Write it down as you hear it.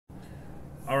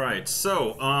All right.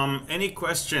 So, any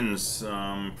questions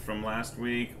from last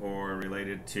week or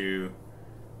related to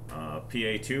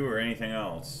PA2 or anything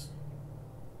else?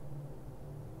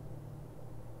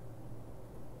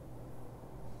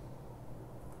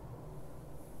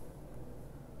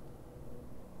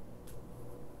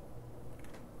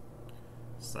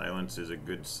 Silence is a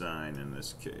good sign in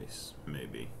this case,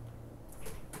 maybe.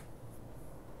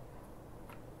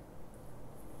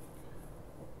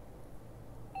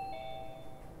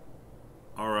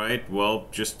 All right. Well,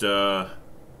 just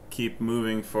keep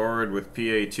moving forward with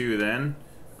PA2 then.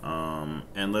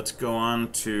 And let's go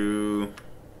on to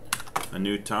a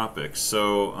new topic.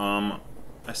 So,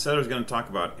 I said I was going to talk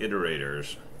about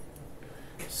iterators.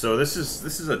 So this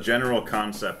is a general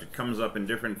concept. It comes up in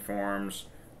different forms,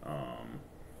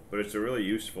 but it's a really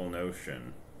useful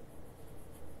notion.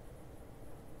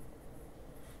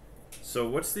 So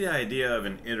what's the idea of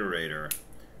an iterator?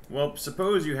 Well,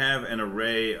 suppose you have an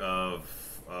array of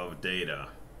data,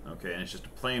 okay, and it's just a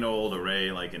plain old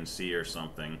array like in C or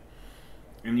something.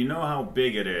 And you know how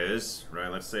big it is, right?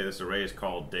 Let's say this array is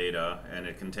called data, and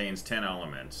it contains 10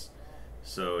 elements.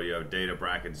 So you have data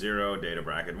bracket 0, data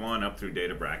bracket 1, up through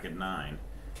data bracket 9.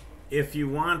 If you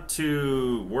want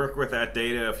to work with that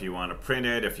data, if you want to print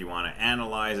it, if you want to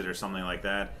analyze it or something like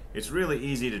that, it's really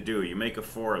easy to do. You make a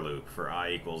for loop for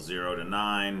I equals 0 to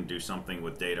 9, do something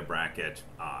with data bracket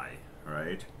I,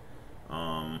 right?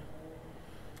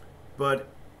 But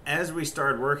as we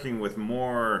start working with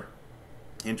more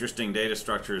interesting data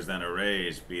structures than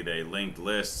arrays, be they linked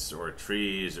lists or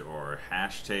trees or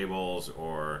hash tables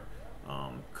or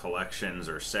collections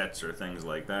or sets or things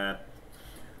like that,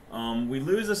 we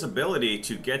lose this ability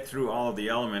to get through all of the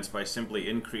elements by simply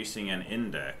increasing an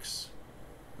index.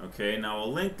 Okay, now a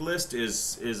linked list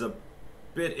is a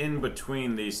bit in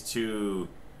between these two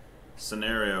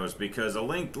scenarios, because a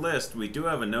linked list, we do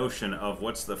have a notion of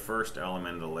what's the first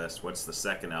element of the list, what's the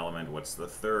second element, what's the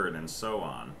third, and so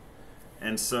on.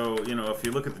 And so, you know, if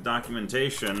you look at the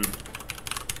documentation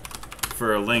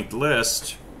for a linked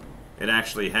list, it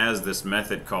actually has this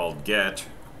method called get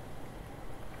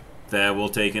that will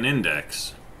take an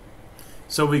index.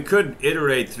 So we could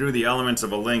iterate through the elements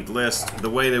of a linked list the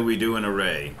way that we do an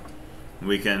array.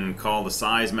 We can call the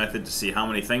size method to see how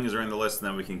many things are in the list, and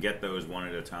then we can get those one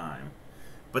at a time.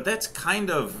 But that's kind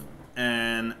of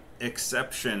an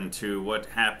exception to what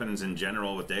happens in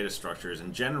general with data structures.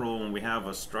 In general, when we have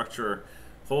a structure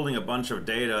holding a bunch of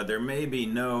data, there may be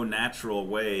no natural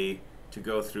way to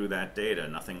go through that data,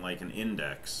 nothing like an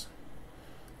index.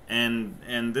 And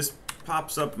this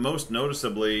pops up most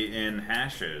noticeably in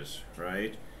hashes,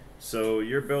 right? So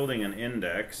you're building an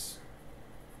index,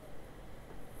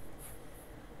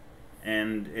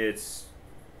 and it's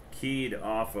keyed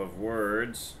off of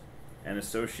words, and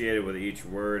associated with each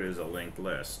word is a linked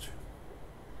list.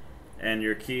 And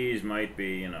your keys might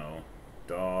be, you know,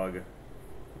 dog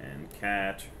and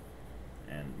cat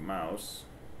and mouse.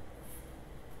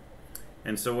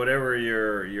 And so whatever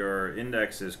your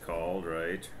index is called,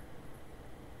 right,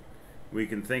 we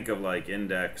can think of like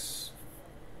index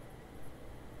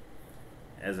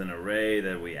as an array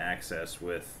that we access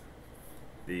with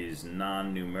these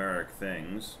non-numeric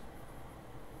things,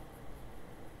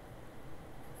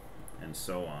 and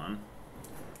so on.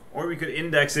 Or we could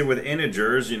index it with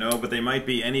integers, you know, but they might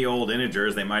be any old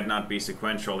integers. They might not be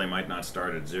sequential. They might not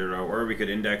start at 0. Or we could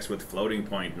index with floating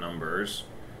point numbers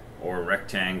or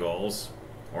rectangles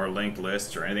or linked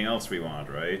lists or anything else we want,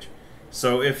 right?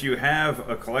 So if you have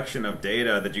a collection of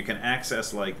data that you can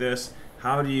access like this,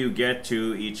 how do you get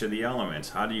to each of the elements?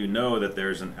 How do you know that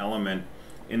there's an element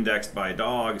indexed by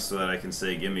dog so that I can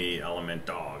say, give me element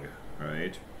dog,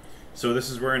 right? So this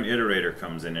is where an iterator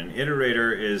comes in. An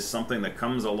iterator is something that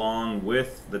comes along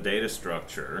with the data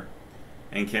structure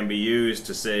and can be used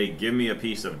to say, give me a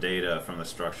piece of data from the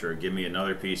structure, give me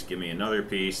another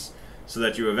piece, so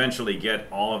that you eventually get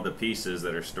all of the pieces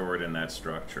that are stored in that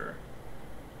structure.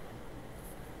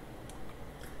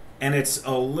 And it's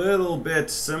a little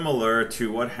bit similar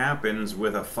to what happens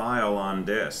with a file on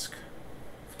disk,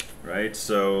 right?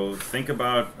 So think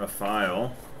about a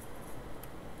file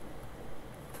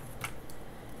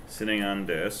sitting on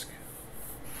disk.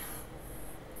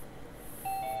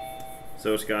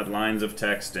 So it's got lines of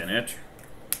text in it.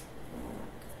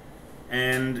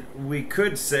 And we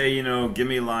could say, you know, give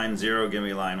me line 0, give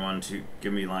me line 1, 2,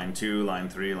 give me line 2, line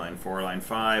 3, line 4, line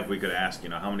 5. We could ask, you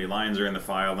know, how many lines are in the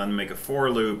file, then make a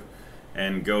for loop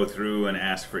and go through and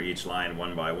ask for each line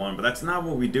one by one. But that's not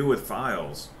what we do with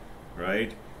files,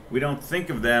 right? We don't think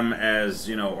of them as,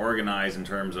 you know, organized in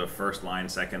terms of first line,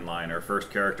 second line, or first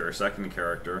character or second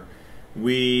character.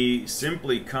 we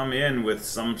simply come in with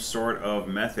some sort of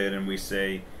method and we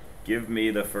say, give me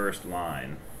the first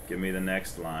line, give me the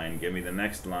next line, give me the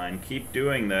next line. Keep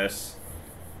doing this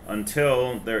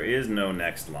until there is no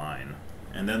next line.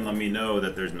 And then let me know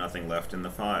that there's nothing left in the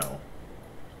file.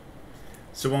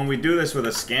 So when we do this with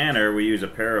a scanner, we use a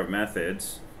pair of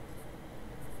methods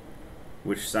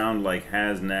which sound like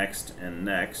has next and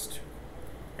next.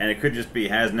 And it could just be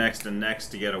has next and next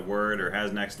to get a word, or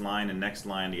has next line and next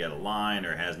line to get a line,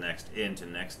 or has next int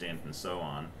and next int, and so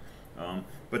on.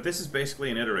 But this is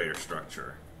basically an iterator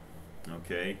structure.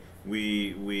 Okay,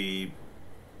 we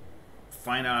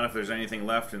find out if there's anything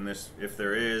left in this. If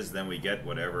there is, then we get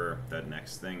whatever that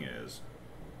next thing is.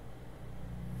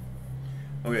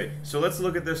 Okay, so let's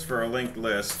look at this for a linked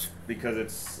list,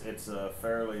 because it's a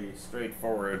fairly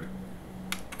straightforward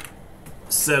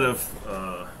set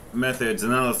of methods,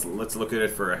 and then let's look at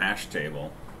it for a hash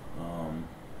table.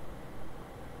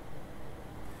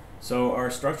 So are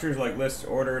structures like lists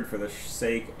ordered for the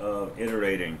sake of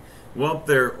iterating? Well,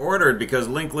 they're ordered because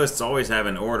linked lists always have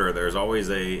an order. There's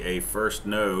always a first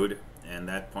node, and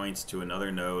that points to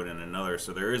another node and another.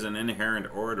 So there is an inherent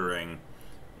ordering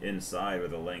inside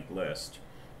with a linked list.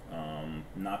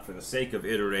 Not for the sake of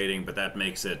iterating, but that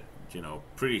makes it, you know,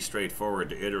 pretty straightforward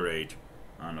to iterate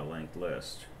on a linked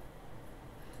list.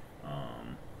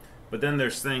 But then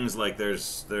there's things like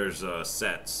there's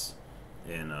sets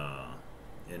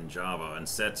in Java, and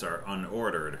sets are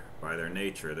unordered by their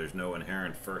nature. There's no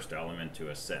inherent first element to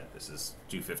a set. This is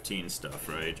 215 stuff,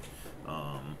 right?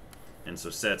 And so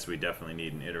sets we definitely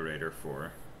need an iterator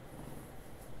for.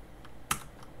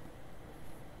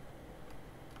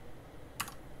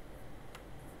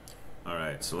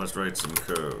 Alright, so let's write some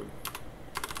code.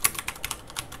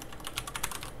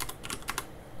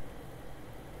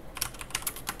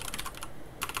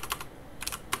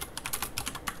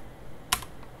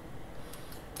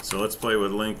 So let's play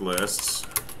with linked lists.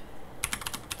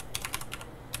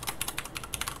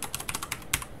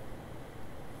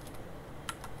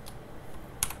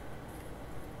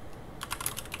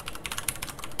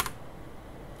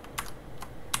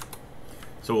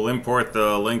 So we'll import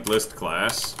the linked list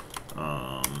class.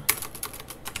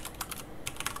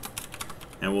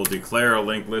 And we'll declare a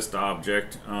linked list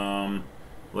object.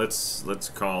 Let's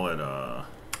call it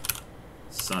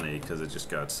sunny, because it just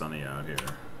got sunny out here.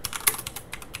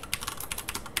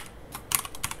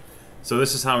 So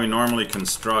this is how we normally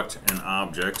construct an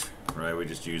object, right? We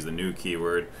just use the new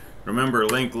keyword. Remember,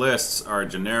 linked lists are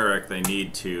generic. They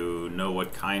need to know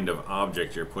what kind of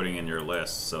object you're putting in your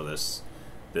list. So this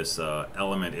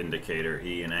element indicator,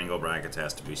 E in angle brackets,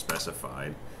 has to be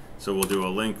specified. So we'll do a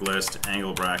linked list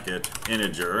angle bracket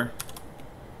integer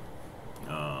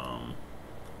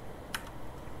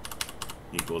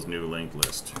equals new linked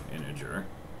list integer.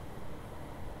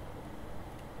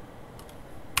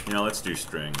 You know, let's do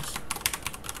strings.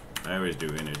 I always do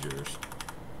integers.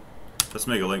 Let's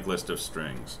make a linked list of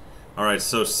strings. Alright,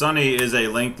 so Sunny is a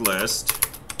linked list.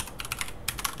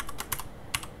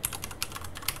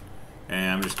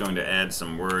 And I'm just going to add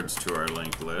some words to our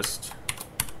linked list.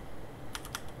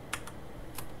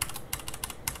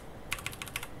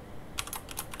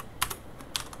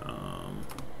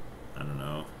 I don't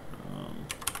know.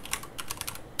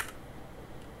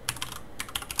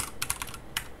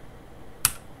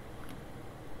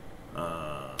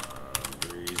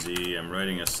 Breezy. I'm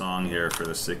writing a song here for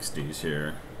the 60s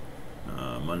here.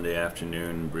 Monday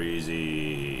afternoon,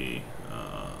 breezy.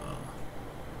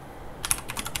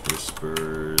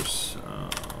 Whispers.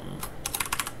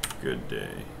 Good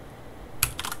day.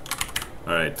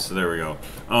 Alright, so there we go.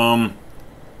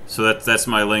 So that's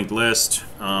my linked list.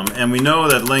 And we know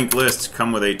that linked lists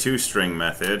come with a toString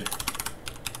method.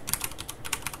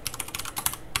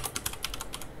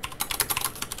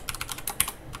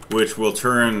 Which will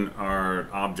turn our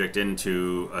object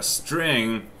into a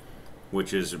string,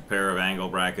 which is a pair of angle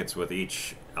brackets with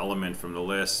each element from the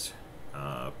list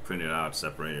printed out,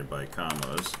 separated by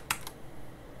commas.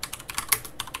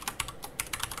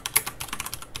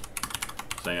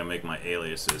 So I'm going to make my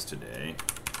aliases today.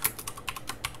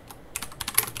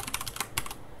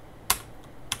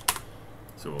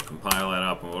 So we'll compile that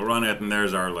up and we'll run it, and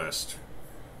there's our list.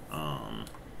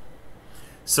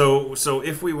 So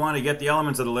if we want to get the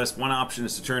elements of the list, one option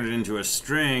is to turn it into a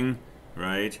string,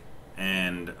 right?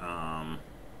 And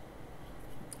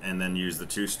then use the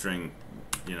toString,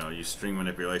 you know, use string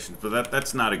manipulation. But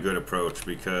that's not a good approach,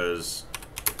 because,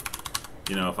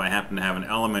 you know, if I happen to have an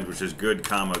element which is good,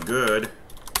 comma, good,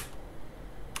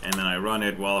 and then I run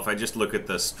it, well, if I just look at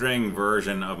the string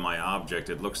version of my object,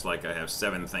 it looks like I have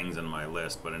 7 things in my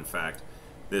list, but in fact,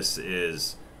 this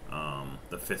is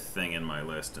the 5th thing in my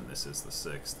list, and this is the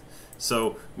 6th.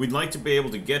 So we'd like to be able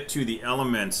to get to the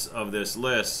elements of this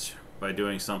list by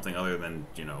doing something other than,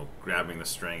 you know, grabbing the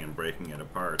string and breaking it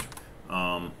apart.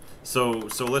 So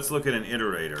let's look at an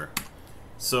iterator.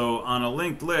 So on a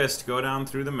linked list, go down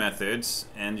through the methods,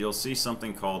 and you'll see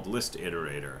something called list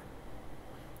iterator.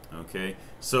 Okay,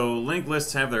 so linked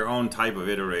lists have their own type of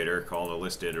iterator called a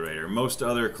list iterator. Most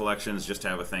other collections just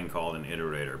have a thing called an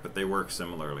iterator, but they work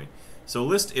similarly. So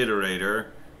list iterator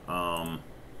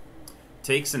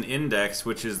takes an index,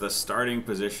 which is the starting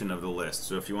position of the list.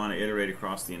 So if you want to iterate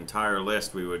across the entire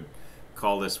list, we would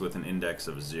call this with an index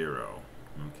of 0.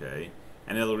 Okay,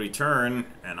 and it'll return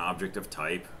an object of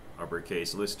type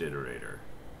uppercase list iterator.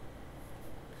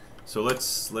 So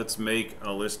let's make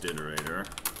a list iterator.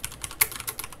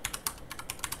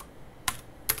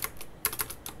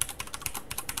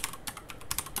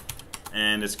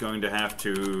 And it's going to have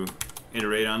to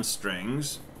iterate on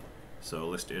strings. So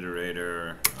list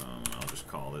iterator, I'll just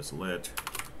call this lit,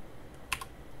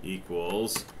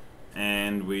 equals,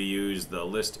 and we use the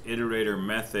list iterator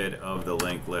method of the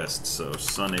linked list. So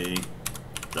sunny.list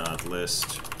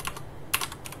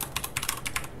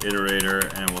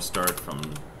iterator, and we'll start from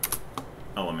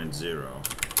element 0.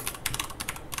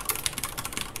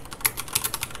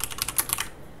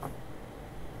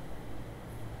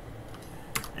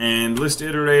 And list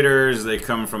iterators, they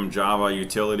come from Java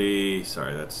utility.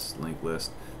 Sorry, that's linked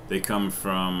list. They come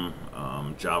from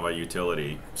Java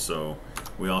utility. So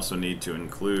we also need to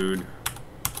include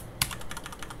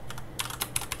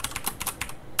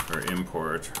or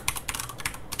import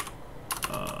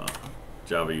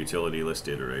Java utility list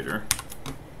iterator.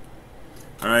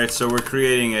 All right, so we're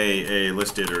creating a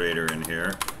list iterator in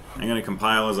here. I'm going to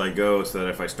compile as I go so that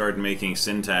if I start making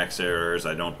syntax errors,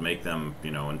 I don't make them, you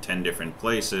know, in 10 different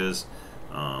places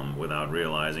without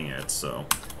realizing it. So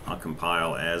I'll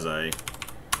compile as I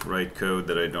write code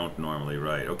that I don't normally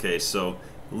write. Okay, so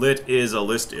lit is a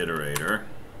list iterator.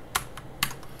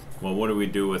 Well, what do we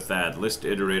do with that? List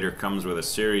iterator comes with a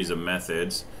series of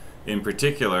methods. In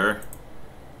particular,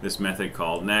 this method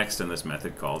called next and this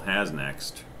method called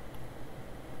hasNext.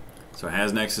 So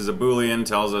hasNext is a Boolean,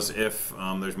 tells us if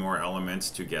there's more elements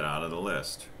to get out of the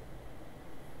list.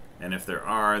 And if there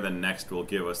are, then next will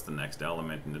give us the next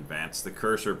element and advance the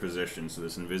cursor position. So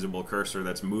this invisible cursor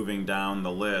that's moving down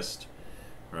the list,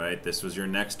 right? This was your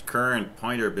next current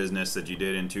pointer business that you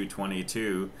did in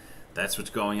 222. That's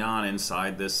what's going on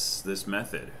inside this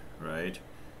method, right?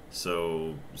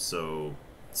 So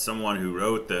someone who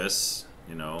wrote this,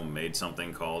 you know, made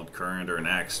something called current or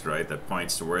next, right? That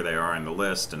points to where they are in the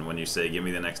list. And when you say, give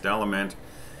me the next element,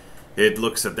 it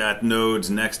looks at that node's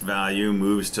next value,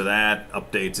 moves to that,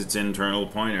 updates its internal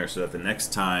pointer so that the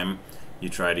next time you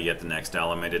try to get the next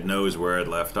element, it knows where it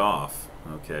left off,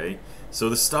 okay? So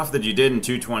the stuff that you did in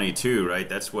 222, right?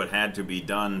 That's what had to be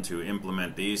done to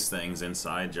implement these things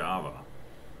inside Java,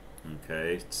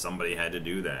 okay? Somebody had to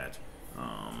do that.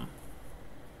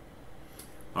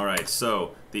 All right,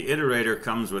 so the iterator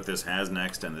comes with this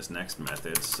hasNext and this next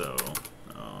method. So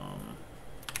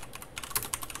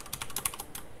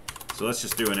let's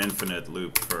just do an infinite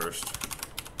loop first.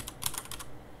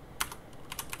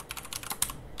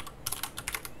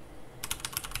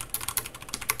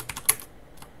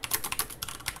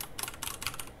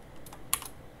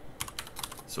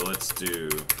 So let's do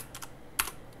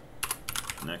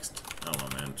next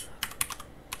element.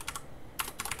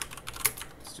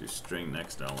 Do string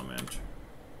next element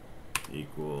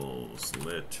equals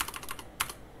lit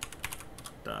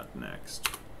dot next.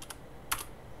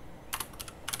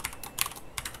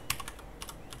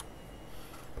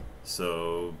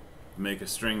 So make a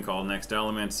string called next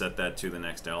element, set that to the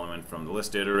next element from the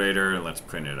list iterator, and let's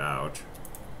print it out.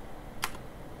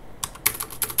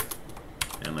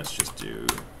 And let's just do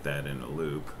that in a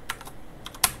loop.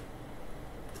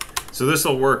 So this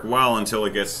will work well until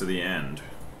it gets to the end.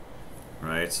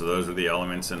 Right, so those are the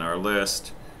elements in our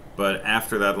list, but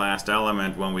after that last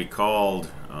element, when we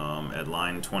called at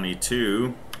line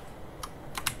 22,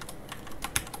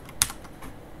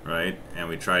 right, and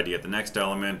we tried to get the next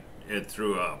element, it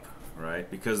threw up, right,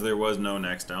 because there was no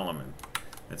next element.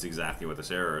 That's exactly what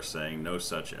this error is saying, no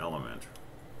such element.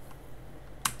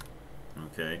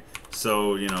 Okay,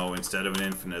 so, you know, instead of an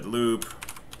infinite loop,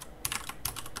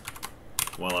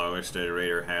 well, our list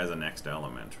iterator has a next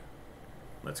element.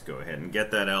 Let's go ahead and get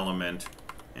that element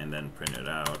and then print it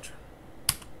out.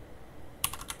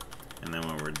 And then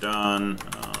when we're done,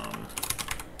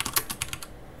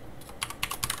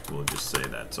 we'll just say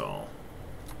that's all.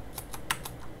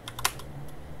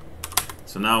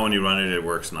 So now when you run it, it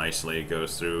works nicely. It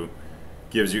goes through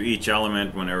gives you each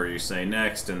element whenever you say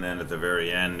next, and then at the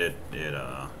very end it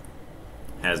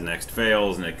has next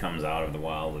fails and it comes out of the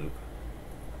while loop.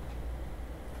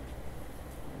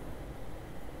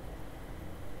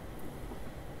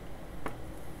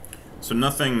 So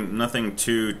nothing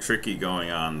too tricky going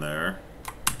on there.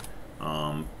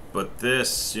 But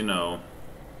this, you know,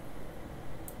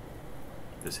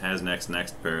 this has next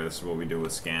pair. This is what we do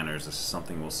with scanners. This is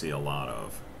something we'll see a lot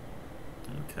of.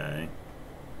 Okay.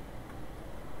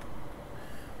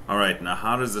 All right, now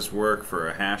how does this work for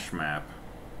a hash map?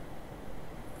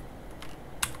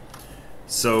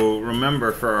 So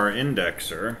remember, for our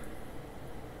indexer,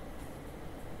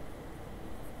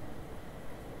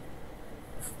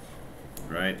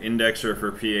 right, indexer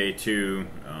for PA2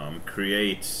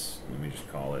 creates, let me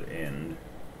just call it ind,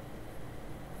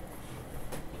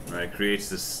 right, creates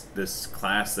this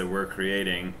class that we're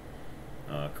creating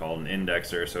called an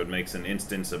indexer. So it makes an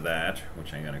instance of that,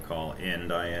 which I'm going to call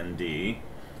ind, IND.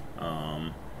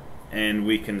 And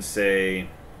we can say,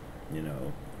 you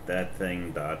know, that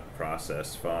thing dot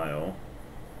process file,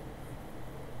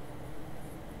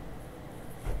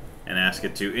 and ask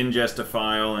it to ingest a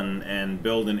file and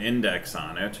build an index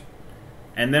on it.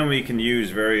 And then we can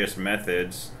use various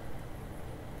methods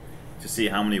to see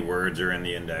how many words are in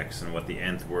the index and what the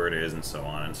nth word is, and so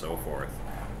on and so forth.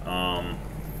 All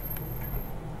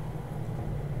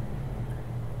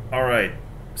right,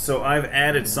 so I've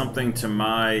added something to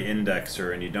my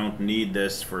indexer, and you don't need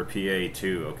this for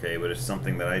PA2, okay? But it's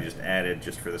something that I just added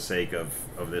just for the sake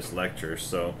of this lecture.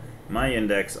 So my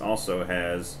index also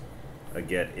has a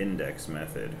getIndex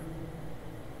method,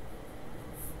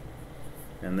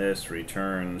 and this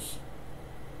returns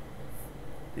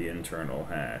the internal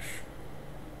hash.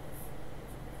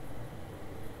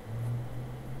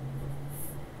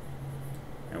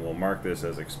 And we'll mark this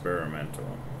as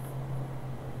experimental.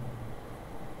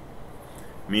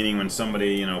 Meaning when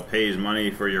somebody, you know, pays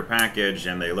money for your package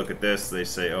and they look at this, they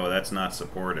say, oh, that's not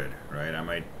supported, right? I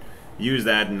might use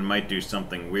that and it might do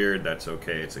something weird. That's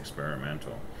okay, it's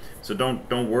experimental. So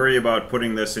don't worry about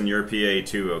putting this in your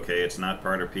PA2, okay? It's not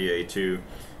part of PA2,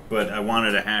 but I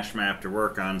wanted a hash map to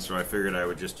work on, so I figured I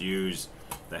would just use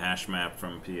the hash map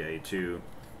from PA2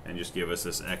 and just give us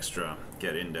this extra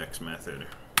getIndex method.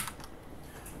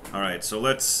 All right, so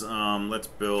let's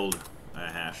build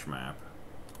a hash map.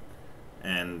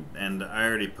 And I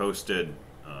already posted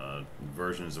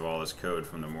versions of all this code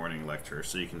from the morning lecture,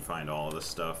 so you can find all of this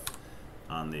stuff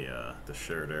on the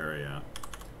shared area.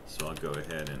 So I'll go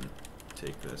ahead and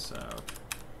take this out.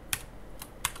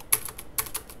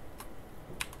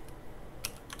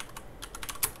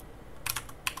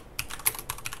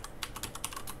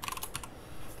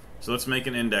 So let's make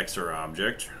an indexer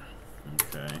object.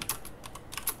 Okay.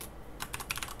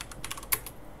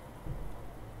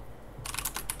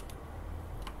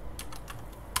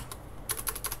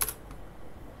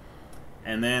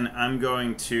 And then I'm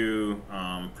going to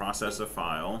process a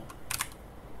file.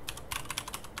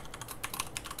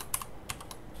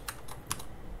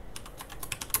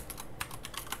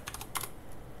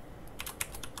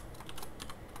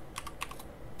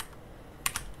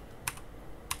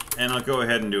 And I'll go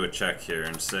ahead and do a check here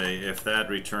and say if that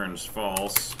returns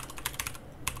false,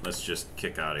 let's just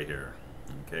kick out of here.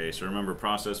 Okay, so remember,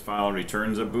 process file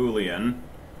returns a Boolean.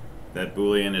 That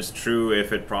Boolean is true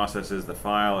if it processes the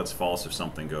file. It's false if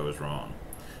something goes wrong.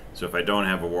 So if I don't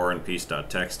have a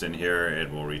warandpeace.txt in here,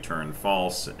 it will return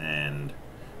false, and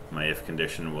my if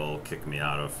condition will kick me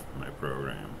out of my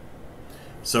program.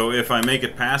 So if I make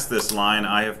it past this line,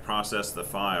 I have processed the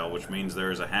file, which means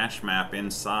there is a hash map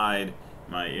inside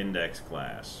my index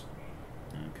class.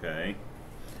 Okay.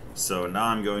 So now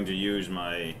I'm going to use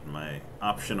my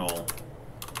optional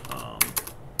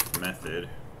method,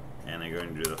 and I'm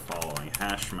going to do the following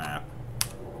hash map.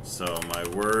 So my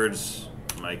words,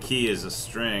 my key is a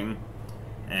string,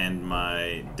 and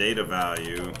my data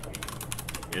value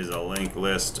is a linked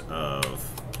list of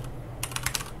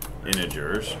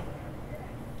integers.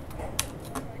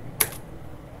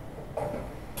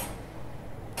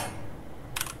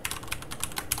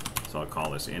 So I'll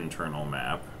call this internal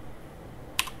map,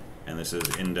 and this is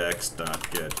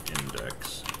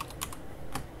index.getIndex.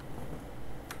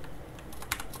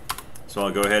 So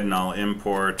I'll go ahead and I'll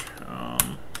import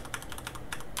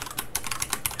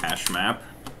hash map,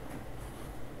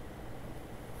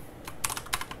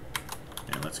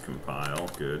 and let's compile.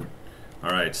 Good. All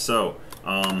right. So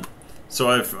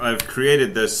I've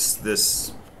created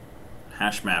this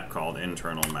hash map called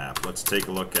internal map. Let's take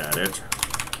a look at it.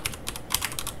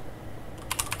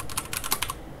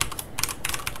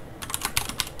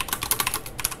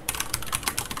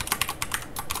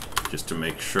 Just to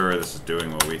make sure this is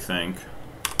doing what we think.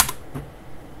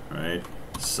 right?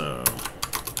 So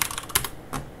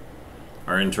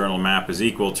our internal map is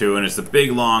equal to, and it's the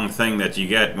big long thing that you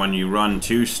get when you run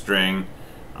toString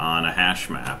on a hash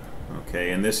map.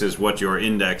 Okay, and this is what your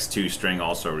index toString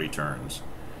also returns,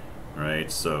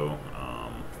 right? So,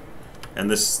 and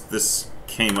this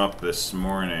came up this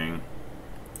morning,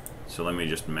 so let me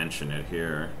just mention it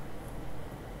here.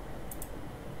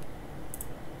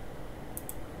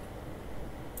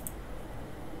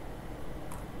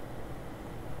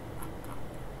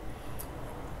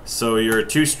 So your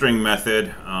toString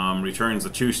method returns the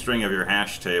toString of your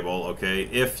hash table, okay,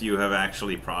 if you have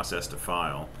actually processed a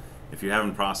file. If you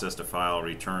haven't processed a file,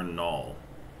 return null,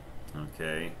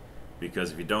 okay?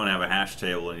 Because if you don't have a hash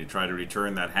table and you try to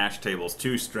return that hash table's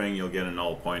toString, you'll get a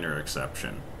null pointer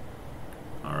exception.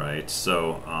 All right,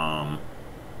 so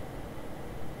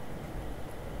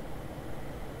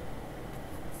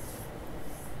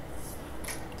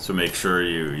so make sure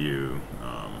you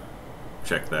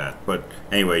check that. But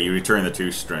anyway, you return the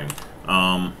toString,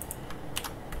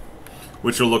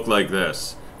 which will look like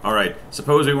this. All right,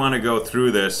 suppose we want to go through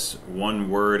this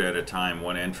one word at a time,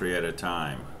 one entry at a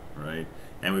time, right?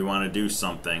 And we want to do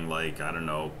something like, I don't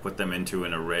know, put them into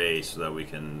an array so that we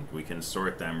can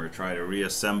sort them or try to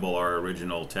reassemble our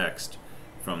original text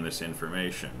from this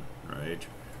information, right?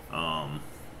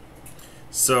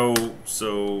 So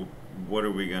what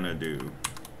are we gonna do?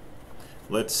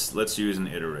 Let's use an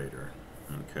iterator.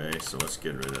 Okay, so let's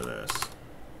get rid of this.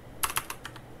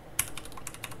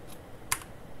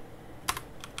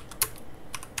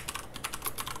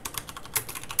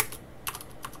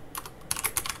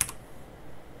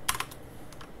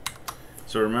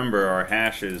 So remember, our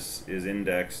hash is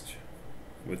indexed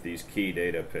with these key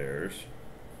data pairs.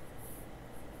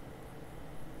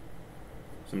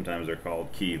 Sometimes they're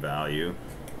called key value.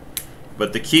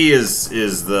 But the key is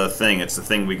the thing. It's the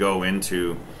thing we go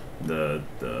into the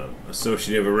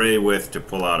associative array with to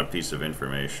pull out a piece of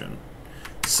information.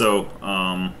 So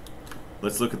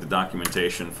let's look at the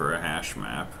documentation for a hash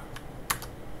map.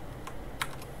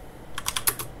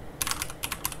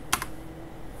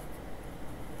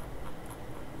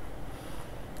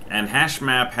 And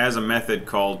HashMap has a method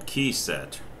called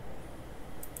keySet.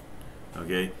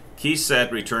 Okay,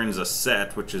 keySet returns a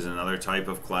set, which is another type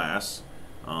of class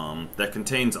that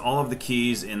contains all of the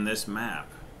keys in this map.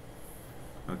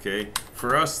 Okay,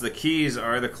 for us, the keys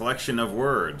are the collection of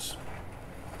words.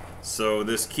 So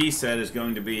this keySet is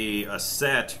going to be a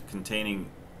set containing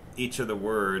each of the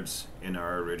words in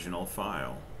our original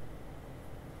file.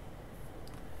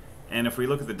 And if we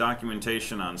look at the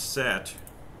documentation on set,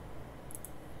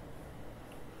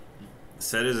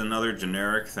 set is another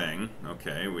generic thing.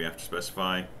 Okay, we have to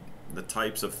specify the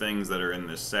types of things that are in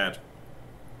this set.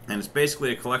 And it's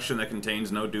basically a collection that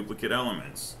contains no duplicate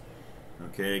elements.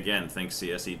 Okay, again, think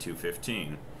CSE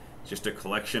 215. It's just a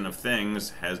collection of things,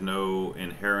 has no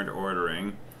inherent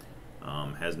ordering,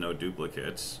 has no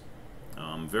duplicates.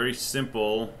 Very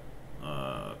simple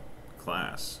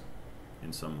class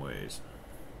in some ways.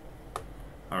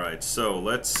 All right, so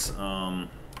let's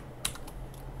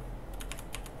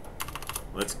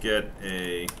get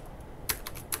a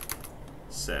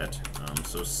set.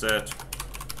 So set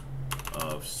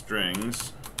of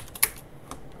strings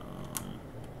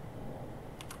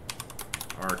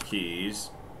our keys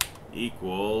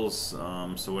equals,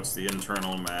 so what's the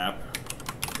internal map?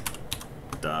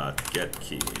 Dot get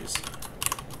keys.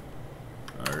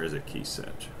 Or is it key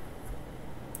set?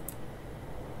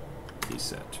 Key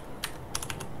set.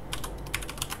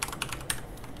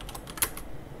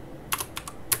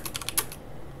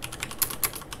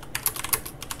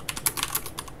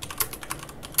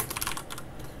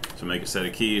 So make a set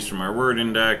of keys from our word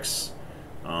index.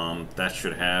 That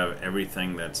should have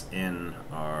everything that's in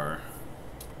our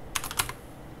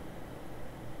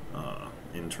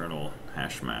internal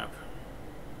hash map.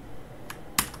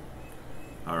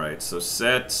 All right, so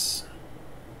sets,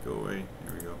 go away,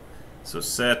 here we go. So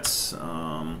sets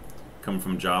come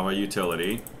from Java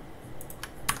utility.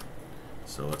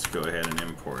 So let's go ahead and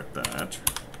import that.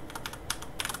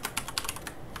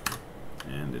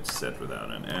 And it's set without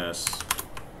an S.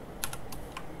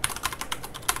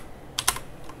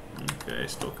 Okay,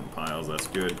 still compiles, that's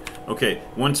good. Okay,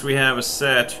 once we have a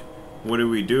set, what do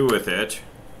we do with it?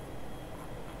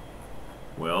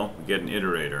 Well, we get an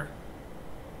iterator.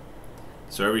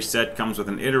 So every set comes with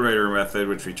an iterator method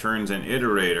which returns an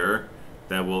iterator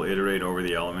that will iterate over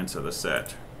the elements of the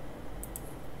set.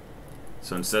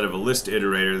 So instead of a list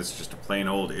iterator, this is just a plain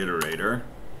old iterator.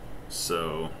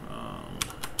 So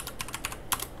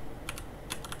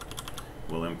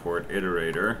we'll import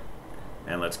iterator.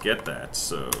 And let's get that.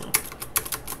 So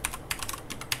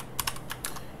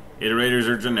Iterators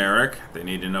are generic. They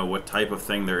need to know what type of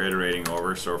thing they're iterating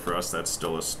over, so for us that's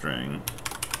still a string.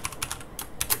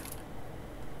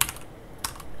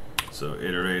 So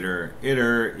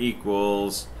iter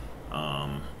equals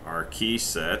our key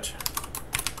set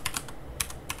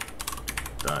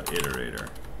dot iterator.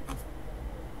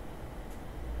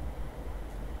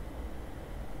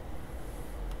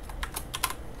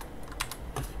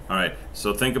 All right,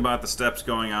 so think about the steps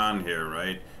going on here,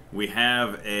 right? We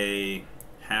have a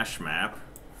hash map.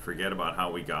 Forget about how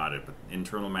we got it, but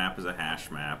internal map is a hash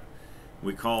map.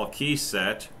 We call key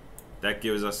set. That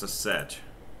gives us a set,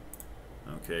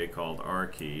 okay, called our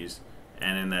keys.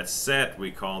 And in that set,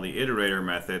 we call the iterator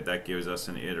method. That gives us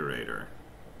an iterator.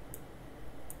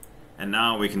 And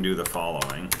now we can do the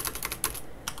following.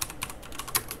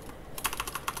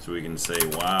 So we can say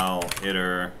while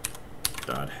iter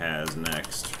dot has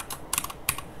next.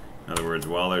 In other words,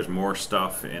 while there's more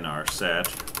stuff in our set,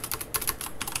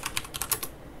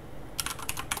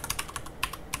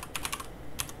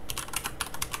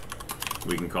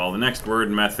 we can call the next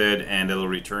word method, and it'll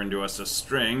return to us a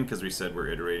string because we said we're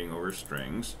iterating over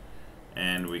strings.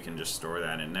 And we can just store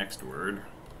that in next word.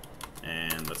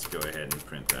 And let's go ahead and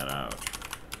print that out.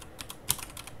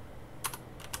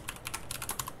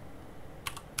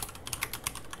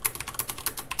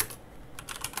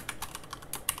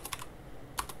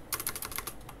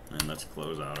 And let's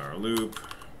close out our loop,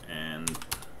 and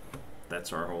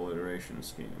that's our whole iteration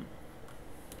scheme.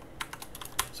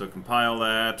 So compile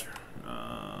that.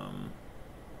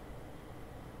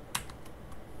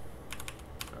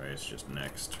 Sorry, it's just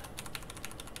next.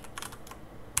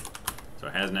 So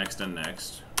it has next and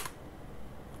next.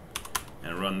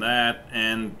 And run that,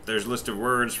 and there's a list of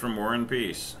words from War and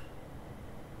Peace.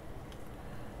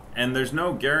 And there's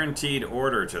no guaranteed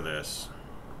order to this.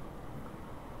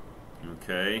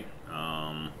 Okay,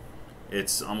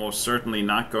 it's almost certainly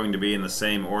not going to be in the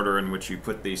same order in which you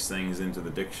put these things into the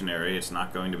dictionary. It's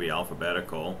not going to be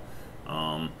alphabetical.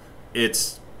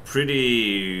 It's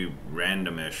pretty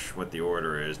randomish what the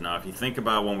order is. Now, if you think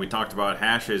about when we talked about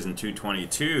hashes in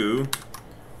 222,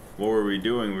 what were we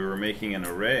doing? We were making an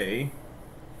array,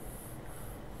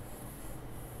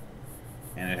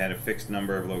 and it had a fixed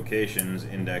number of locations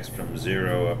indexed from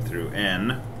 0 up through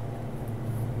n.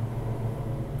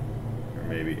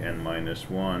 Maybe n minus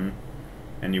 1,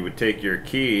 and you would take your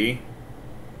key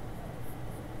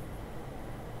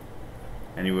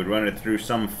and you would run it through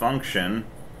some function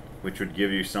which would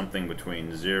give you something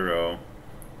between 0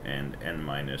 and n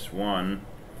minus 1,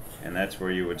 and that's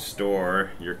where you would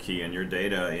store your key and your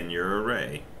data in your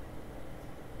array.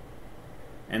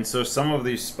 And so some of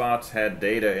these spots had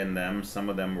data in them, some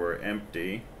of them were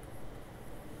empty.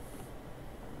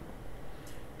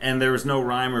 And there was no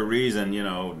rhyme or reason, you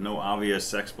know, no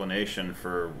obvious explanation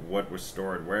for what was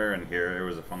stored where in here. It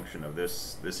was a function of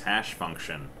this hash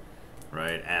function,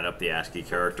 right? Add up the ASCII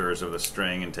characters of the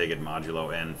string and take it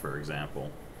modulo n, for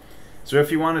example. So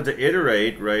if you wanted to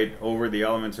iterate, right, over the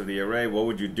elements of the array, what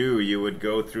would you do? You would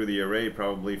go through the array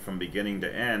probably from beginning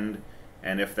to end,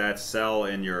 and if that cell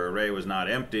in your array was not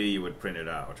empty, you would print it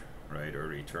out, right, or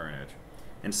return it.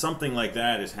 And something like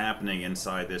that is happening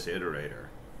inside this iterator.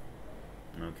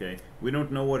 Okay, we don't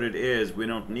know what it is. We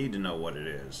don't need to know what it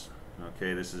is.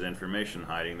 Okay, this is information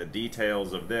hiding. The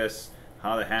details of this,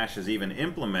 how the hash is even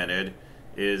implemented,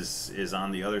 is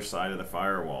on the other side of the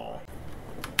firewall.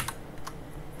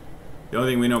 The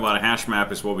only thing we know about a hash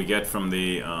map is what we get from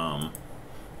the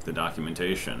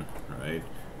documentation, right?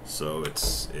 So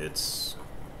it's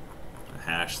a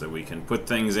hash that we can put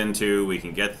things into, we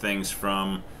can get things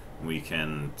from, we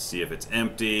can see if it's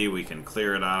empty, we can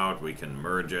clear it out, we can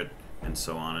merge it, and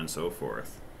so on and so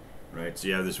forth, right? So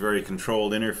you have this very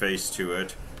controlled interface to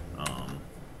it,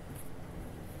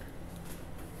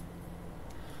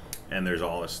 and there's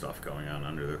all this stuff going on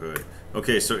under the hood.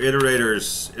 Okay, so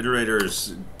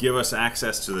iterators give us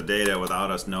access to the data without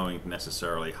us knowing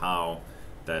necessarily how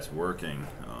that's working.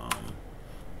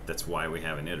 That's why we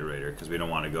have an iterator, because we don't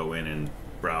want to go in and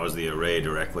browse the array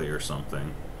directly or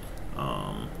something.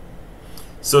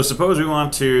 So suppose we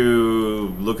want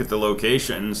to look at the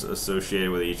locations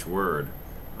associated with each word,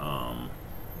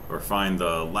 or find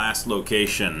the last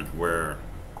location where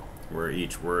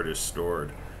each word is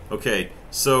stored. Okay,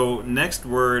 so next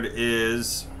word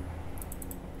is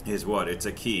what? It's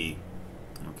a key.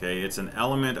 Okay, it's an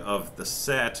element of the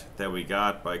set that we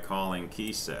got by calling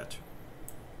key set.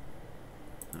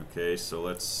 Okay, so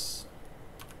let's.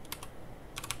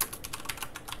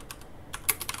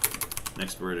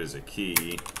 Next word is a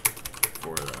key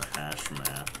for the hash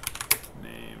map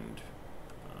named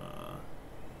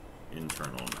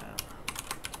internal map.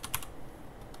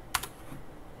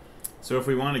 So So if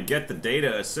we want to get the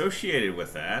data associated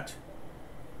with that,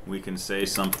 we can say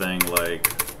something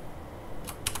like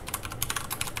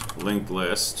linked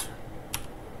list,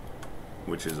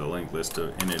 which is a linked list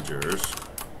of integers,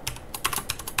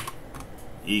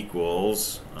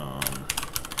 equals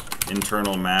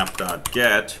internal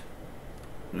map.get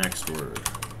next word.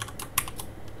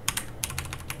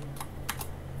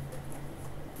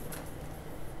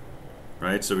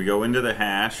 Right, so we go into the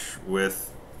hash with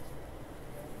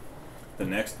the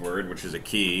next word, which is a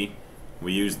key.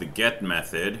 We use the get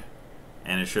method,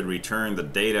 and it should return the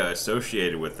data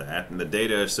associated with that. And the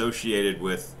data associated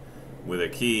with a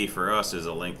key for us is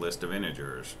a linked list of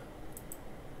integers.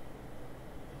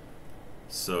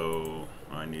 So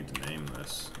I need to name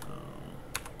this.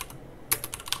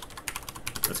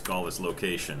 Let's call this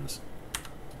locations.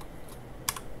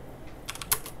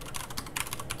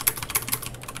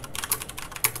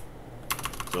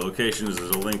 So locations is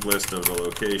a linked list of the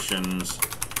locations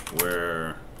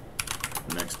where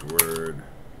next word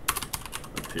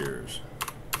appears.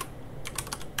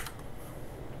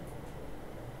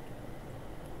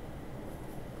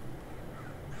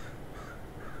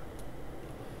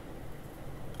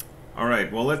 All right,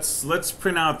 well let's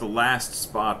print out the last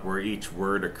spot where each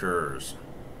word occurs.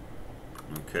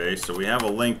 Okay, so we have a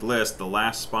linked list. The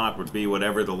last spot would be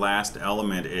whatever the last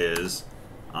element is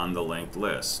on the linked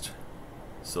list.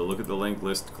 So look at the linked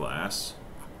list class,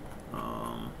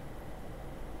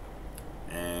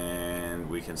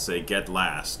 and we can say get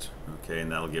last, okay,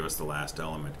 and that'll give us the last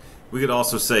element. We could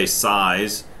also say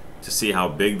size to see how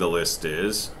big the list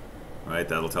is, right?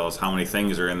 That'll tell us how many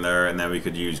things are in there, and then we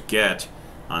could use get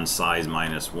on size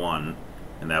 -1,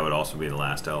 and that would also be the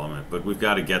last element. But we've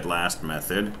got a get last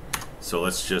method, so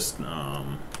let's just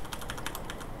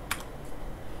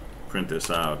print this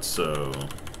out. So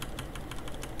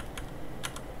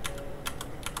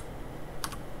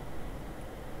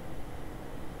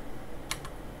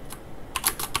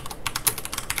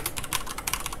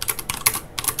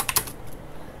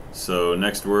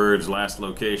next word's last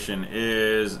location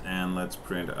is, and let's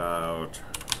print out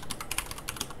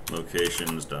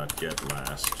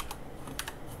locations.getLast.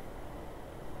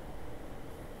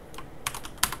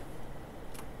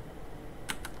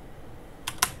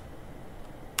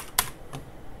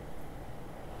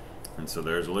 And so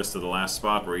there's a list of the last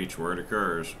spot where each word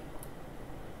occurs.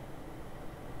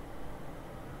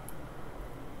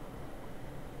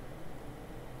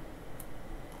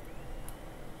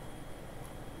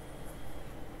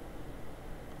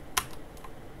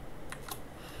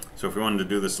 So if we wanted to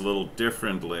do this a little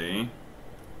differently,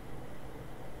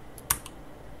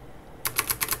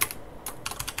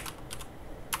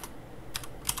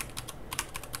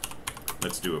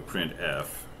 let's do a printf.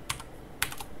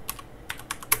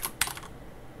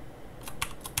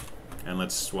 And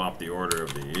let's swap the order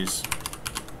of these.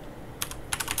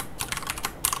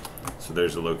 So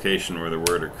there's a location where the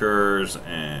word occurs,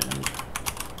 and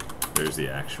there's the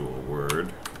actual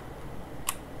word.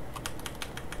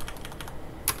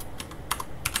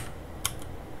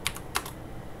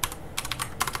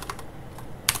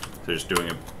 So just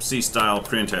doing a C-style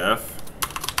printf.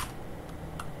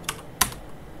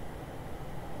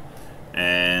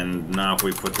 And now if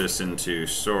we put this into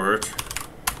sort,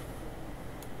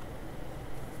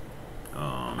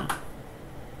 I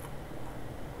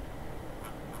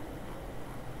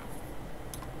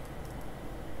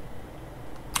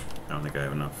don't think I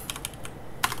have enough.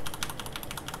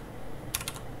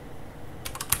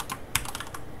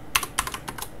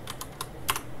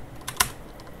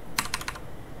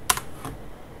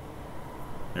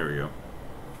 There we go.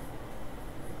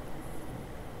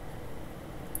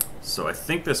 So I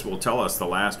think this will tell us the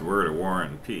last word of War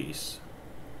and Peace.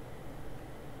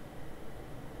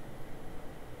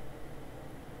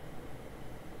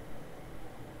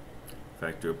 In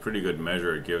fact, to a pretty good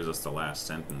measure, it gives us the last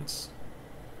sentence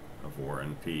of War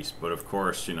and Peace. But of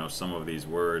course, you know, some of these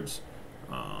words,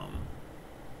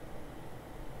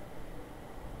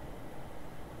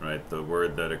 right, the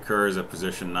word that occurs at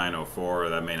position 904,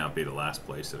 that may not be the last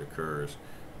place it occurs.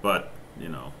 But, you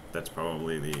know, that's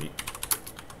probably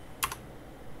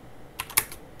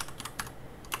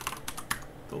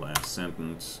the last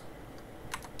sentence.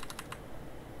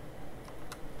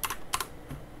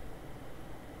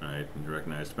 Right, and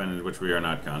recognize dependent, which we are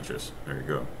not conscious. There you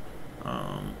go.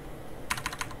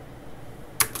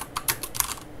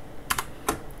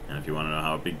 And if you want to know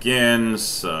how it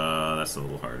begins, that's a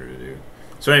little harder to do.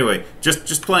 So anyway,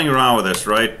 just playing around with this,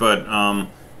 right? But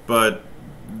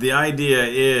the idea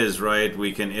is, right,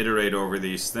 we can iterate over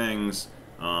these things,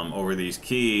 over these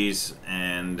keys,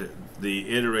 and the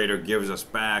iterator gives us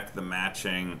back the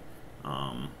matching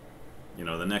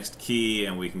the next key,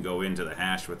 and we can go into the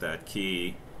hash with that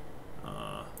key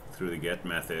through the get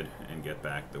method and get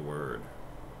back the word.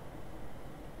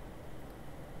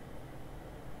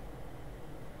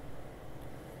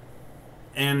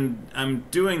 And I'm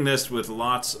doing this with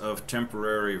lots of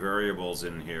temporary variables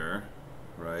in here,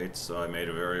 right? So I made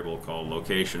a variable called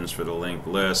locations for the linked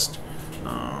list,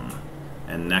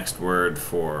 and next word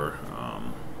for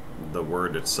the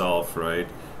word itself, right?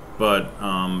 But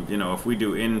if we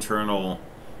do internal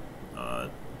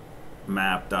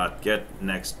map.get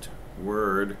next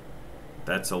word,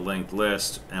 that's a linked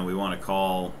list, and we want to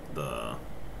call the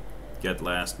get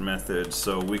last method.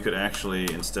 So we could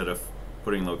actually, instead of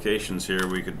putting locations here,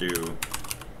 we could do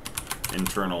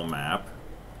internal map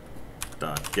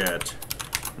dot get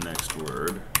next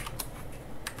word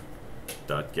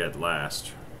dot get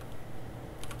last,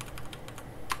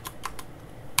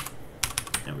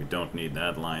 and we don't need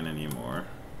that line anymore,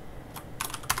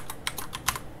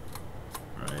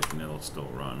 right? And it'll still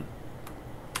run.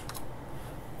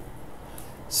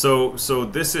 So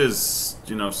this is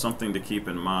something to keep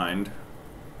in mind.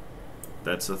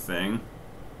 That's a thing.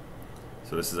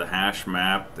 So this is a hash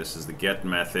map. This is the get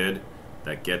method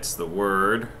that gets the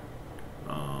word,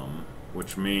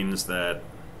 which means that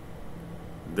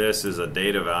this is a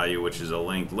data value, which is a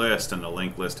linked list, and the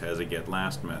linked list has a get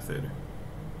last method.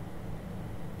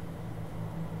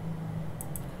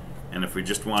 And if we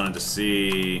just wanted to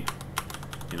see,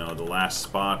 the last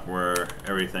spot where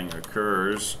everything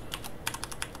occurs,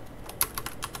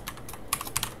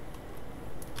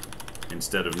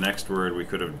 instead of next word, we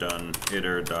could have done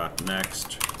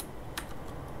iter.next,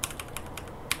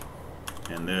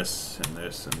 and this, and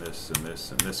this, and this, and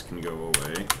this, and this can go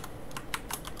away.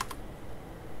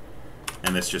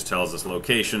 And this just tells us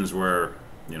locations where,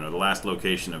 the last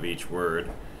location of each word,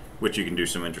 which you can do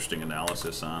some interesting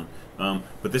analysis on.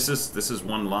 But this is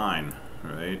one line,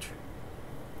 right?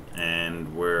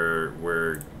 And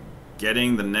we're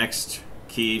getting the next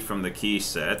key from the key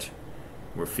set.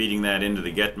 We're feeding that into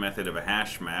the get method of a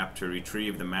hash map to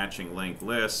retrieve the matching linked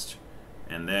list,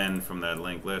 and then from that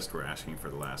linked list we're asking for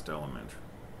the last element.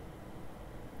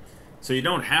 So you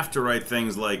don't have to write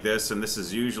things like this, and this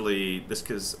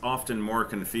is often more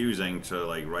confusing to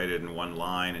write it in one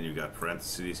line, and you've got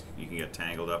parentheses you can get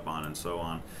tangled up on and so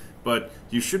on. But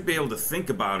you should be able to think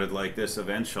about it like this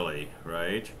eventually,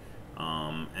 right?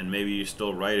 And maybe you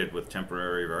still write it with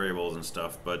temporary variables and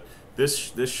stuff, but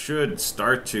this should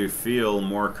start to feel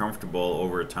more comfortable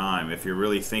over time if you're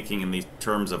really thinking in these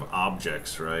terms of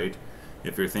objects, right?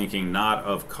 If you're thinking not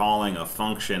of calling a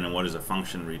function and what does a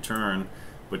function return,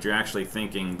 but you're actually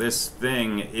thinking this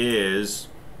thing is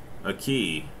a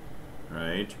key,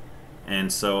 right?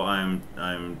 And so I'm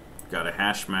got a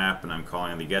hash map and I'm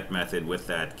calling the get method with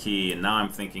that key, and now I'm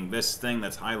thinking this thing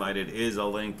that's highlighted is a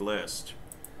linked list.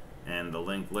 And the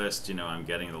linked list, I'm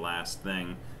getting the last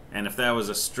thing. And if that was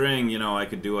a string, I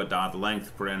could do a dot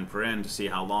length paren to see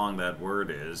how long that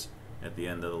word is at the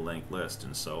end of the linked list,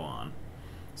 and so on.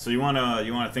 So you want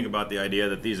to think about the idea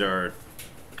that these are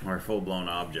full-blown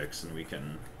objects, and we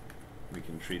can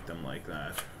treat them like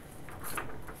that.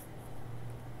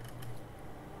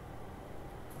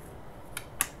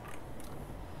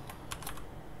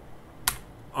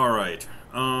 All right.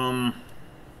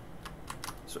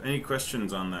 So any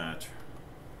questions on that?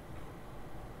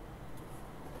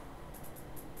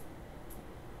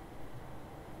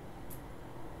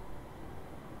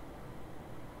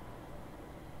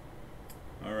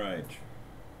 All right.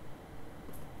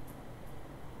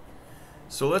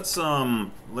 So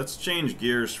let's change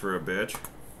gears for a bit,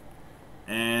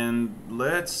 and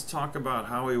let's talk about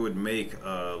how we would make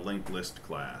a linked list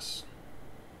class.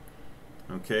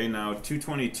 Okay, now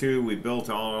 222, we built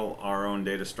all our own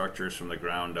data structures from the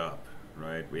ground up,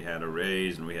 right? We had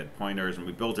arrays and we had pointers, and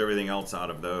we built everything else out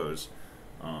of those.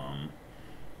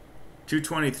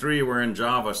 223, we're in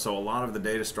Java, so a lot of the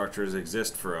data structures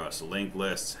exist for us, linked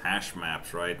lists, hash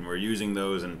maps, right? And we're using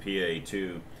those in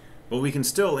PA2. But we can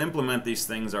still implement these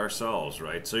things ourselves,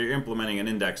 right? So you're implementing an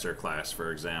indexer class,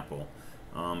 for example.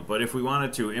 But if we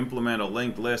wanted to implement a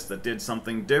linked list that did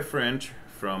something different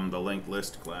from the linked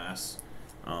list class,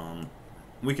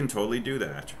 we can totally do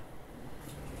that.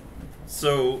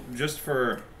 So just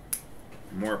for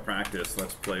more practice,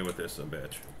 let's play with this a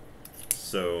bit.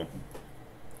 So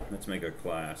let's make a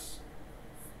class.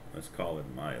 Let's call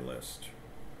it myList.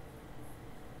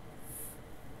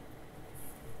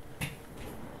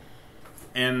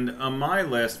 And a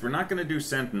myList, we're not going to do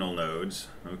Sentinel nodes,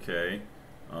 okay?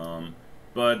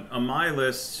 But a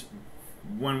myList,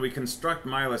 when we construct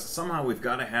myList, somehow we've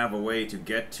got to have a way to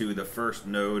get to the first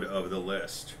node of the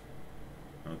list,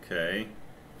 okay?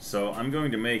 So I'm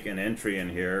going to make an entry in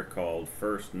here called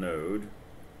first node.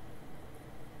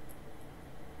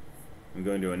 I'm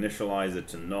going to initialize it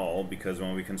to null because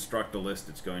when we construct a list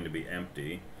it's going to be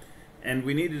empty. And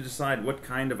we need to decide what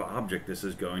kind of object this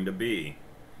is going to be.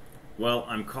 Well,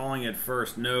 I'm calling it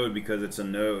first node because it's a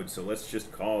node, so let's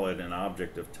just call it an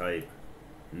object of type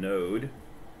node.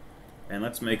 And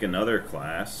let's make another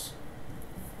class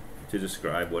to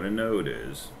describe what a node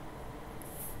is.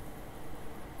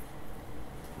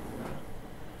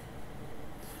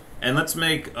 And let's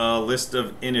make a list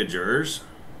of integers.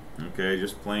 Okay,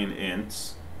 just plain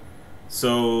ints.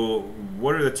 So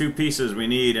what are the two pieces we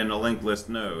need in a linked list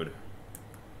node?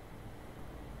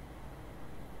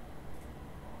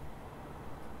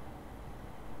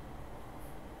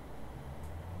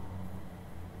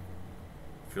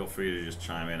 Feel free to just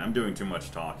chime in. I'm doing too much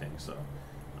talking, so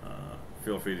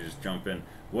feel free to just jump in.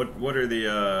 What are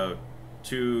the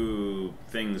two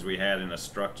things we had in a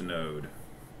struct node,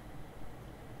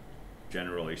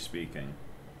 generally speaking?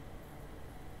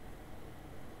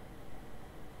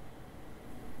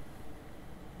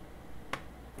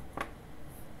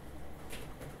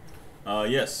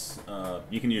 Yes,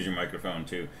 you can use your microphone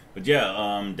too. But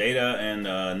yeah, data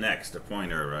and next, a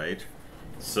pointer, right?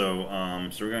 So,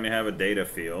 so we're going to have a data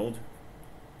field,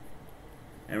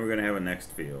 and we're going to have a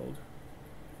next field.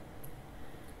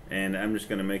 And I'm just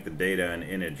going to make the data an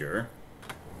integer.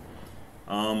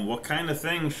 What kind of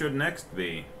thing should next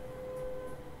be?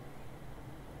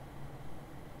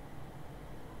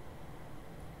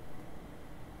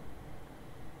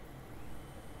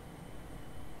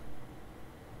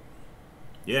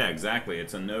 Yeah, exactly.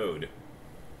 It's a node.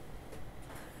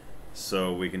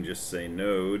 So we can just say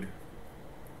node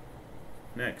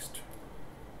next.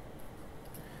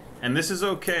 And this is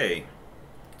okay,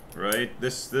 right?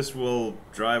 This will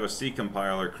drive a C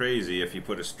compiler crazy if you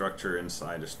put a structure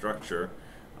inside a structure.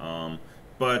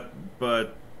 But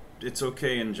it's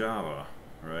okay in Java,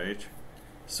 right?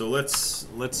 So let's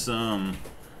make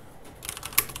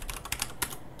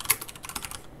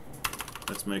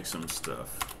some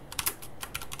stuff.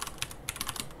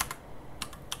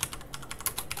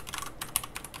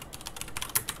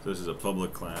 So this is a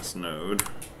public class node.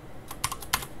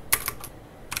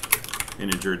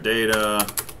 Integer data,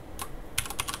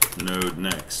 node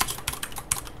next.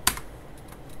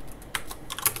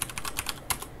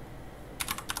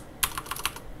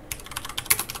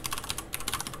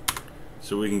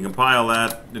 So we can compile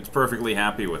that. It's perfectly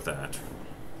happy with that.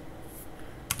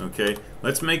 Okay,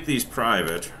 let's make these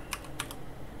private.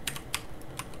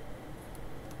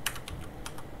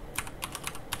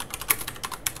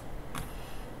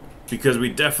 Because we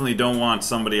definitely don't want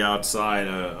somebody outside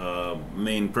a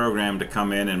main program to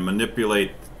come in and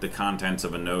manipulate the contents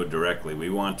of a node directly. We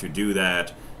want to do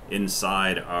that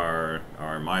inside our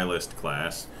MyList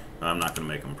class. I'm not going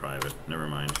to make them private. Never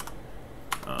mind.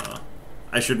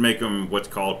 I should make them what's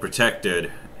called protected,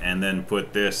 and then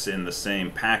put this in the same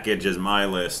package as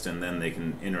MyList, and then they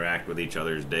can interact with each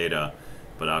other's data,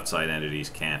 but outside entities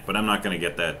can't. But I'm not going to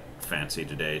get that fancy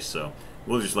today, so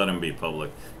we'll just let them be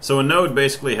public. So a node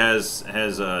basically has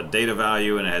a data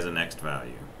value and it has a next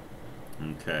value.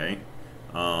 Okay.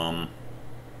 Now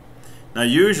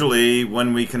usually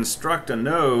when we construct a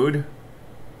node,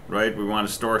 right, we want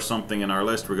to store something in our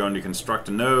list, we're going to construct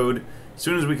a node. As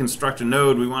soon as we construct a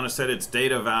node, we want to set its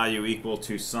data value equal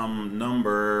to some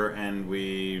number, and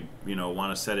we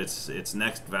want to set its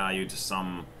next value to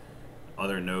some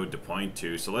other node to point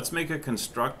to. So let's make a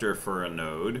constructor for a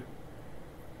node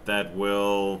that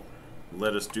will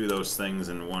let us do those things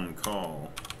in one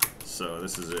call. So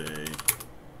this is a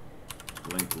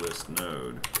linked list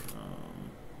node.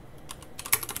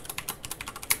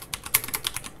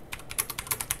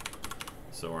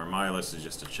 So our MyList is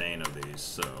just a chain of these.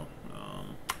 So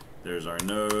there's our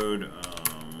node.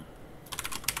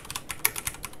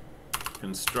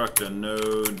 Construct a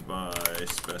node by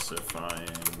specifying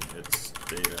its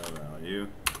data value.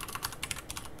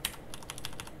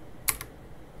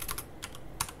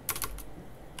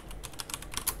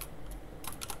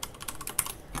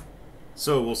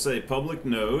 So we'll say public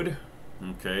node.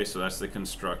 Okay, so that's the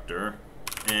constructor.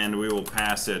 And we will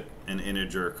pass it an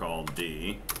integer called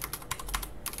d.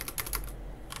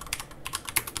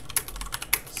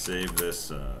 Save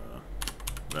this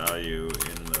value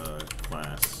in the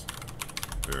class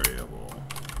variable,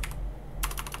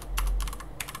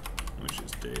 which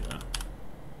is data.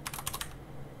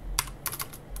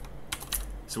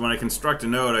 So when I construct a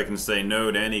node, I can say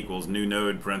node n equals new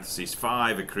node parentheses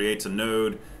 5. It creates a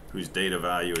node whose data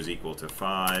value is equal to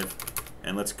 5.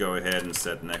 And let's go ahead and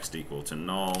set next equal to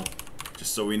null,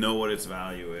 just so we know what its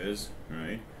value is,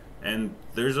 right? And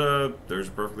there's a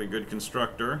perfectly good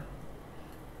constructor,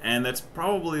 and that's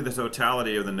probably the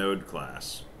totality of the node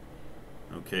class.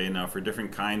 Okay, now for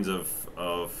different kinds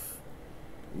of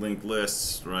linked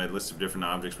lists, right, lists of different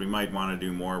objects, we might want to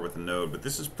do more with the node, but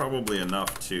this is probably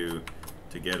enough to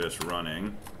get us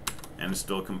running, and it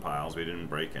still compiles. We didn't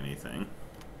break anything.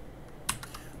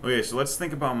 Okay, so let's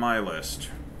think about my list.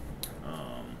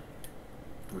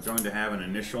 We're going to have an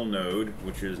initial node,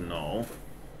 which is null.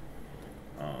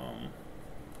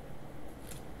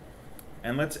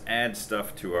 And let's add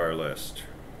stuff to our list.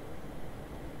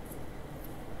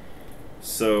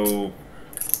 So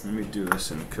let me do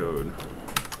this in code.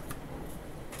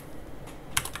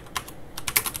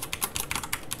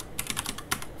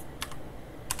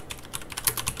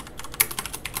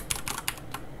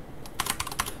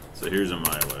 So here's a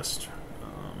my list.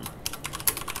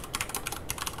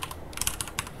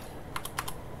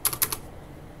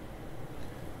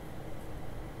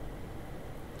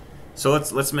 So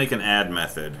let's make an add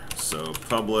method. So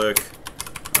public,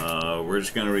 we're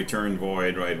just going to return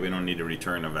void, right? We don't need to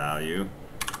return a value.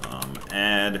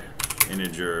 Add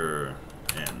integer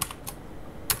n.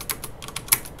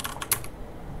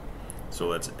 So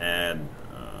let's add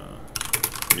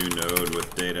new node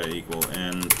with data equal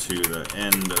n to the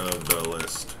end of the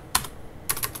list.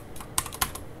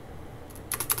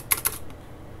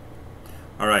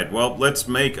 All right, well, let's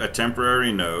make a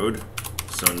temporary node.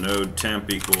 So node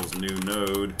temp equals new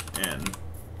node n.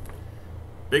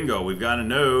 Bingo, we've got a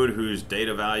node whose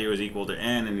data value is equal to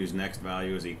n and whose next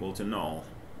value is equal to null.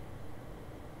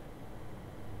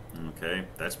 Okay,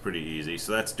 that's pretty easy.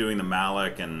 So that's doing the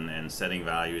malloc and setting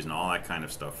values and all that kind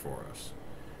of stuff for us.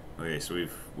 Okay, so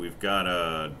we've got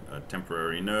a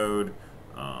temporary node.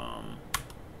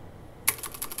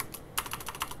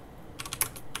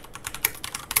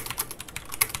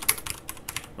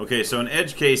 Okay, so an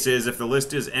edge case is if the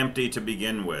list is empty to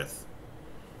begin with.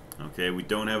 Okay, we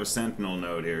don't have a sentinel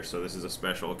node here, so this is a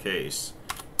special case.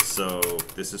 So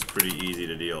this is pretty easy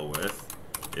to deal with.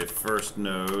 If first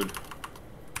node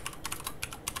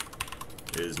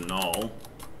is null,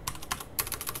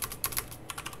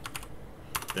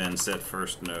 then set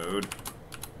first node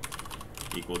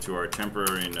equal to our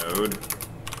temporary node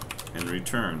and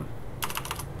return.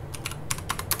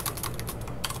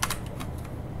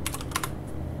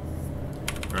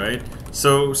 Right?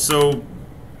 So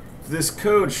this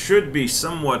code should be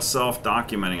somewhat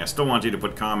self-documenting. I still want you to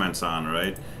put comments on,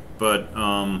 right? But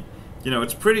you know,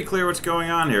 it's pretty clear what's going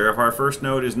on here. If our first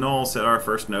node is null, set our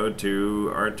first node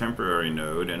to our temporary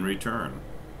node and return.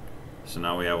 So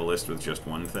now we have a list with just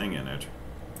one thing in it.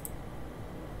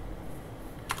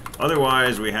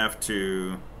 Otherwise, we have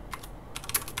to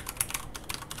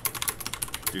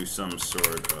do some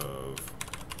sort of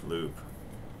loop.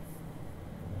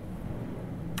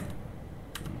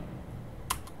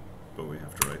 But we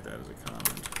have to write that as a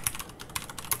comment.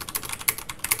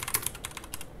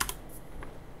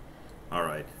 All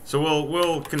right. So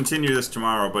we'll continue this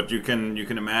tomorrow, but you can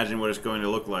imagine what it's going to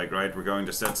look like, right? We're going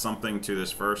to set something to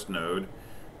this first node,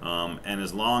 and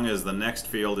as long as the next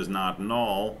field is not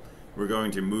null, we're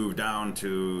going to move down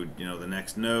to the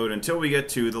next node until we get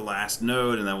to the last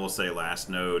node, and then we'll say last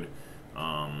node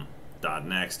dot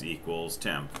next equals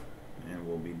temp, and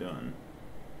we'll be done.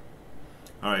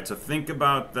 All right, so think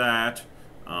about that,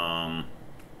 and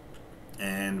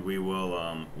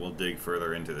we'll dig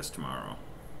further into this tomorrow.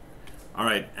 All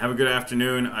right, have a good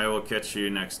afternoon. I will catch you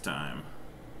next time.